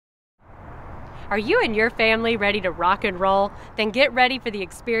Are you and your family ready to rock and roll? Then get ready for the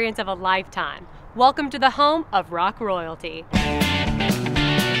experience of a lifetime. Welcome to the home of rock royalty.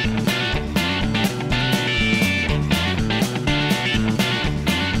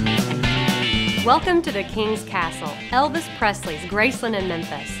 Welcome to the King's Castle, Elvis Presley's Graceland in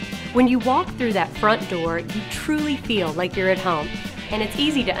Memphis. When you walk through that front door, you truly feel like you're at home. And it's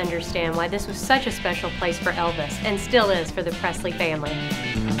easy to understand why this was such a special place for Elvis, and still is for the Presley family.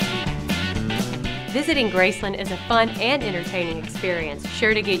 Visiting Graceland is a fun and entertaining experience,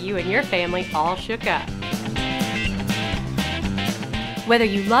 sure to get you and your family all shook up. Whether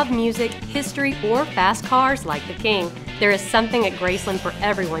you love music, history, or fast cars like the King, there is something at Graceland for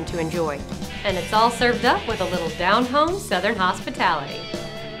everyone to enjoy. And it's all served up with a little down-home Southern hospitality.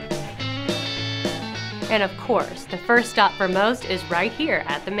 And of course, the first stop for most is right here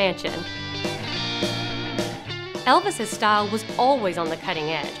at the mansion. Elvis's style was always on the cutting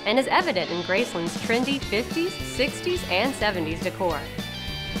edge and is evident in Graceland's trendy 50s, 60s, and 70s decor.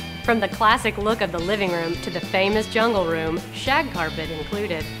 From the classic look of the living room to the famous jungle room, shag carpet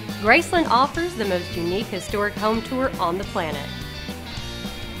included, Graceland offers the most unique historic home tour on the planet.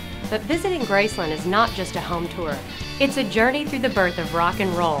 But visiting Graceland is not just a home tour. It's a journey through the birth of rock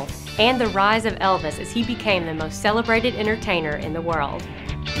and roll and the rise of Elvis as he became the most celebrated entertainer in the world.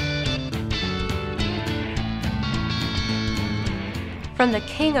 From the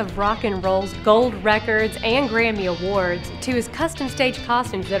king of rock and roll's gold records and Grammy Awards to his custom stage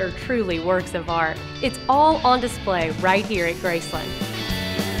costumes that are truly works of art, it's all on display right here at Graceland.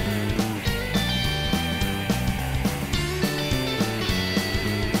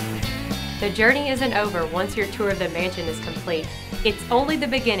 The journey isn't over once your tour of the mansion is complete. It's only the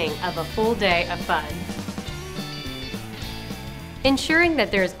beginning of a full day of fun. Ensuring that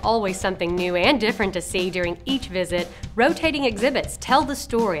there is always something new and different to see during each visit, rotating exhibits tell the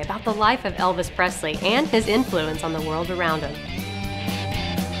story about the life of Elvis Presley and his influence on the world around him.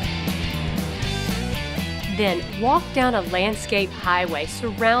 Then walk down a landscape highway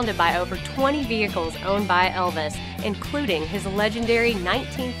surrounded by over 20 vehicles owned by Elvis, including his legendary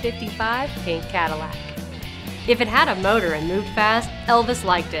 1955 pink Cadillac. If it had a motor and moved fast, Elvis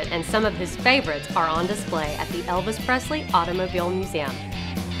liked it, and some of his favorites are on display at the Elvis Presley Automobile Museum.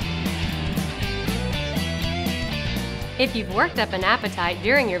 If you've worked up an appetite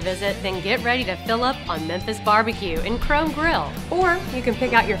during your visit, then get ready to fill up on Memphis barbecue and Chrome Grill. Or you can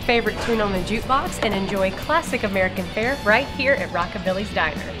pick out your favorite tune on the jukebox and enjoy classic American fare right here at Rockabilly's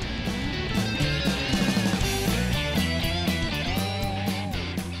Diner.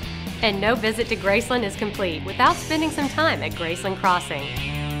 And no visit to Graceland is complete without spending some time at Graceland Crossing.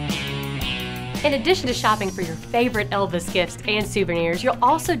 In addition to shopping for your favorite Elvis gifts and souvenirs, you'll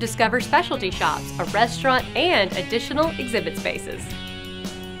also discover specialty shops, a restaurant, and additional exhibit spaces.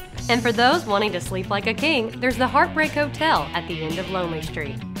 And for those wanting to sleep like a king, there's the Heartbreak Hotel at the end of Lonely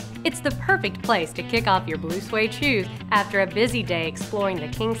Street. It's the perfect place to kick off your blue suede shoes after a busy day exploring the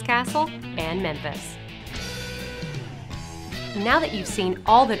King's Castle and Memphis. Now that you've seen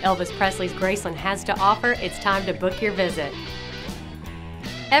all that Elvis Presley's Graceland has to offer, it's time to book your visit.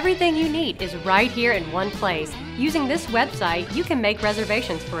 Everything you need is right here in one place. Using this website, you can make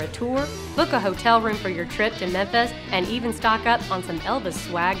reservations for a tour, book a hotel room for your trip to Memphis, and even stock up on some Elvis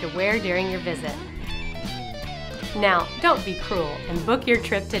swag to wear during your visit. Now, don't be cruel and book your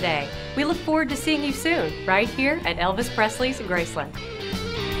trip today. We look forward to seeing you soon, right here at Elvis Presley's Graceland.